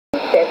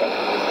11।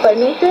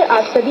 परमेश्वर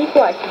आप सभी को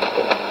आशीष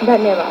दे।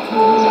 धन्यवाद।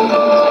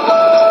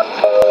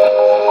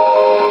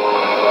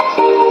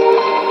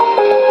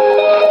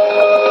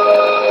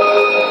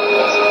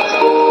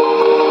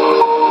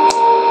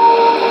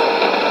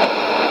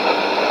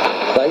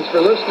 Thanks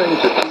for listening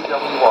to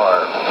TWR.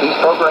 These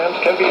programs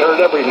can be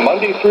heard every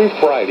Monday through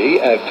Friday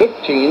at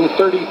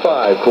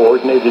 1535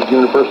 Coordinated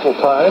Universal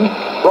Time,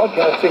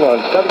 broadcasting on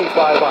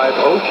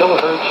 7550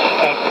 kilohertz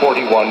at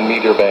 41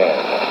 meter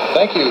band.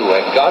 Thank you,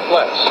 and God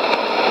bless.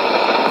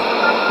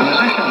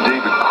 Musician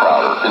David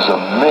Crowder is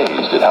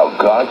amazed at how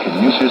God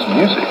can use his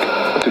music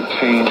to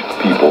change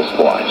people's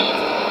lives.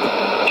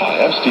 Hi,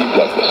 I'm Steve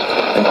Douglas,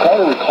 and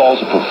Crowder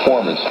recalls a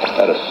performance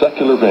at a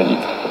secular venue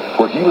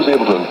where he was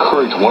able to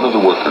encourage one of the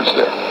workers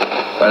there.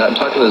 Right, I'm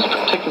talking to this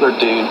particular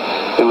dude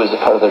who was a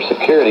part of their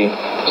security.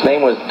 His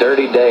name was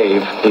Dirty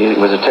Dave. He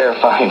was a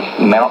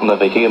terrifying mountain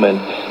of a human.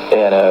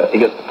 And he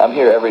goes, I'm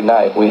here every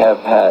night. We have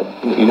had,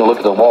 you can look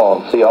at the wall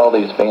and see all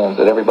these bands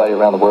that everybody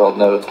around the world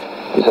knows.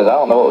 He says, I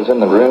don't know what was in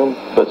the room,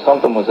 but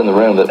something was in the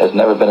room that has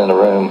never been in the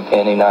room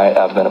any night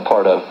I've been a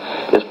part of.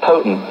 It's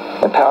potent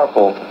and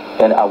powerful,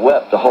 and I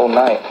wept the whole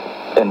night.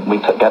 And we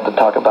got to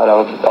talk about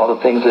all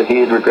the things that he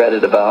had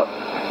regretted about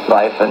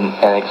life and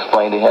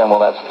explain to him, well,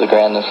 that's the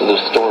grandness of the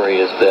story,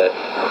 is that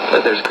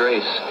there's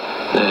grace,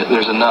 that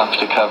there's enough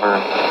to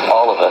cover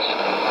all of us.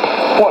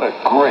 What a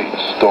great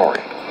story.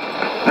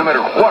 No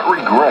matter what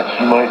regrets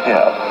you might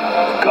have,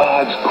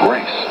 God's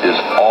grace is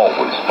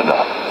always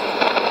enough.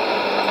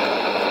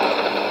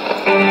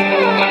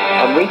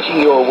 On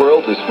Reaching Your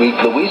World this week,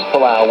 Luis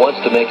Palau wants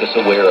to make us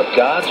aware of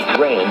God's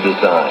grand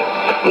design.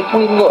 If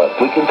we look,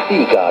 we can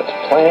see God's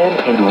plan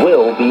and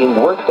will being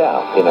worked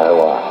out in our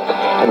lives.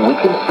 And we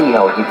can see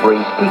how He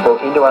brings people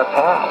into our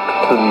path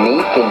who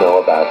need to know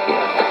about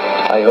Him.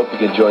 I hope you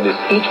can join us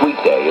each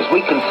weekday as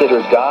we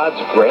consider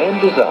God's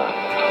grand design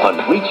on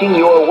Reaching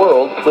Your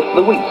World with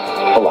Luis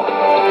Palau.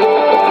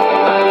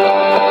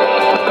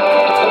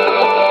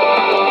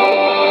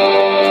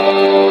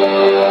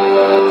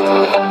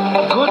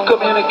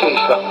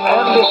 Communication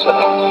and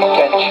listening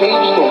can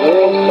change the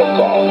world for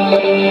God.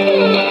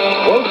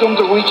 Welcome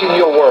to Reaching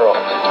Your World.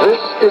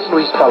 This is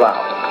Luis Palau.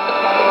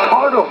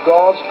 Part of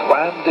God's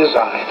grand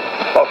design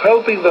of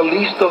helping the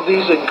least of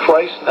these in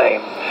Christ's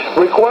name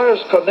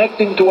requires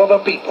connecting to other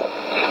people.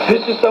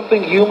 This is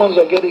something humans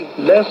are getting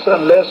less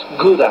and less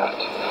good at.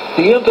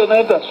 The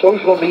internet and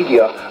social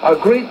media are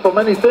great for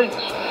many things.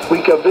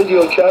 We can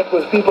video chat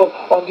with people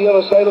on the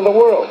other side of the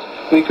world.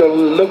 We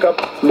can look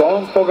up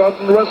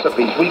long-forgotten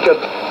recipes. We can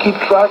keep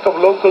track of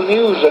local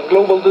news and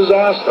global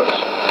disasters.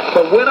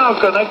 But when our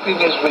connecting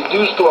is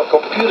reduced to a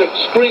computer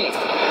screen,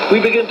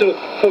 we begin to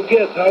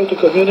forget how to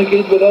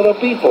communicate with other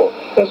people,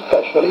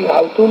 especially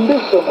how to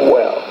listen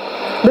well.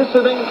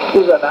 Listening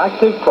is an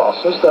active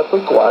process that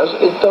requires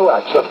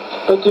interaction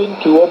between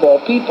two or more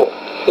people.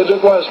 It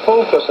requires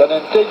focus and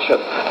intention,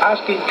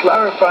 asking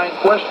clarifying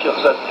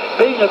questions and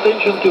paying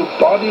attention to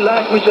body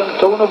language and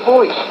tone of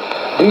voice.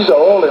 These are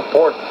all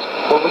important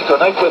when we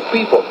connect with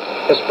people,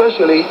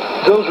 especially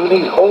those who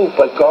need hope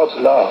and God's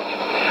love.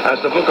 As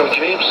the book of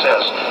James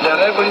says, let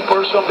every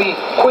person be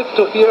quick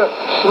to hear,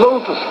 slow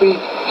to speak,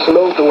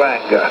 slow to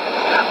anger.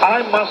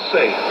 I must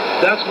say,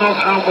 that's not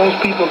how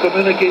most people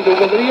communicate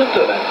over the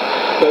internet.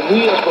 But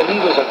we as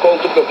believers are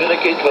called to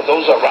communicate with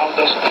those around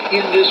us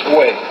in this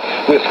way,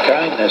 with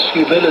kindness,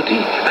 humility,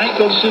 and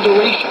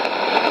consideration.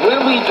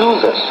 When we do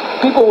this,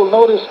 people will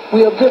notice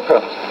we are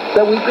different,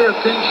 that we pay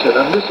attention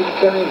and listen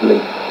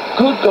kindly.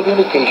 Good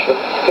communication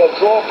can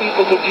draw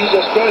people to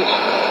Jesus Christ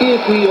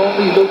if we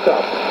only look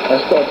up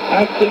and start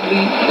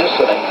actively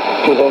listening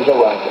to those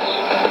around us.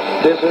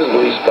 This is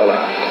Luis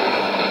Palau.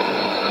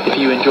 If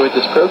you enjoyed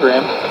this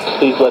program,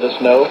 please let us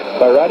know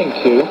by writing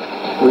to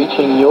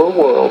Reaching Your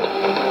World,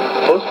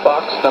 Post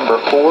Box number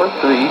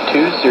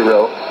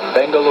 4320,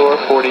 Bangalore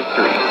 43.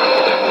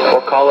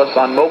 Or call us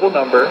on mobile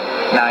number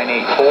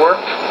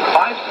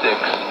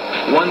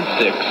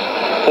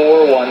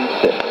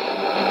 984-5616-416.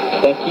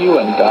 Thank you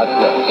and God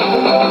bless.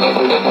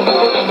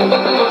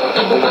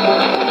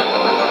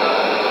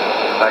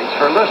 Thanks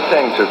for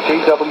listening to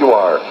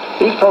TWR.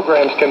 These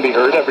programs can be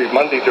heard every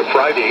Monday to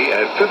Friday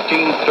at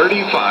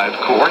 1535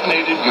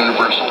 Coordinated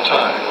Universal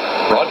Time,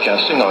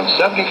 broadcasting on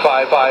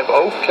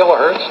 7550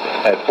 kilohertz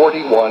at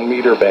 41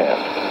 meter band.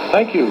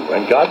 Thank you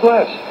and God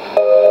bless.